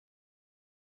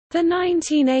The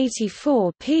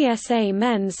 1984 PSA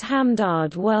Men's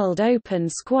Hamdard World Open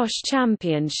Squash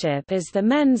Championship is the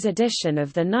men's edition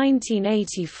of the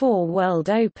 1984 World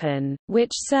Open,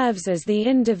 which serves as the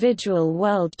individual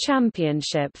world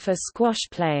championship for squash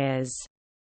players.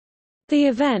 The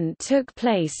event took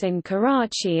place in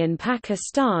Karachi in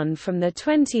Pakistan from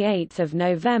 28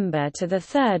 November to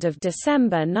 3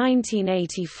 December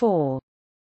 1984.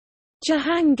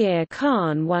 Jahangir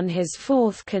Khan won his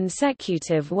fourth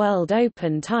consecutive World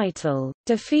Open title,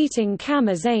 defeating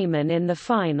Kamer Zaman in the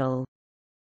final.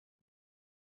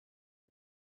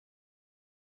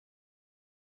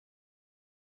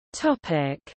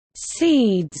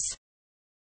 Seeds.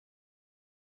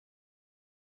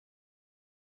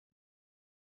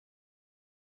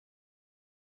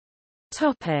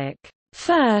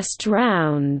 First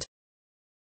round.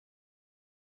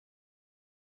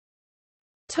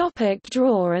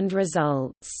 Draw and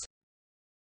results.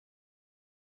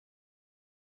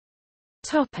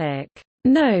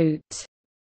 Note: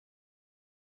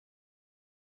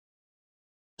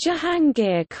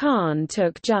 Jahangir Khan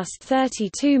took just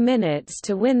 32 minutes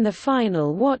to win the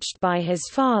final, watched by his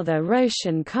father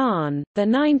Roshan Khan, the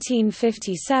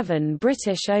 1957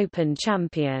 British Open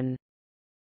champion.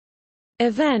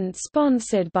 Event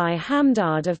sponsored by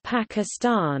Hamdard of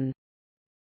Pakistan.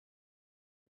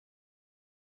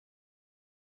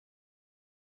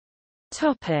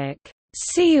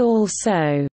 See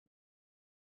also: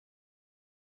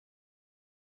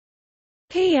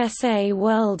 PSA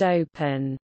World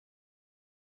Open.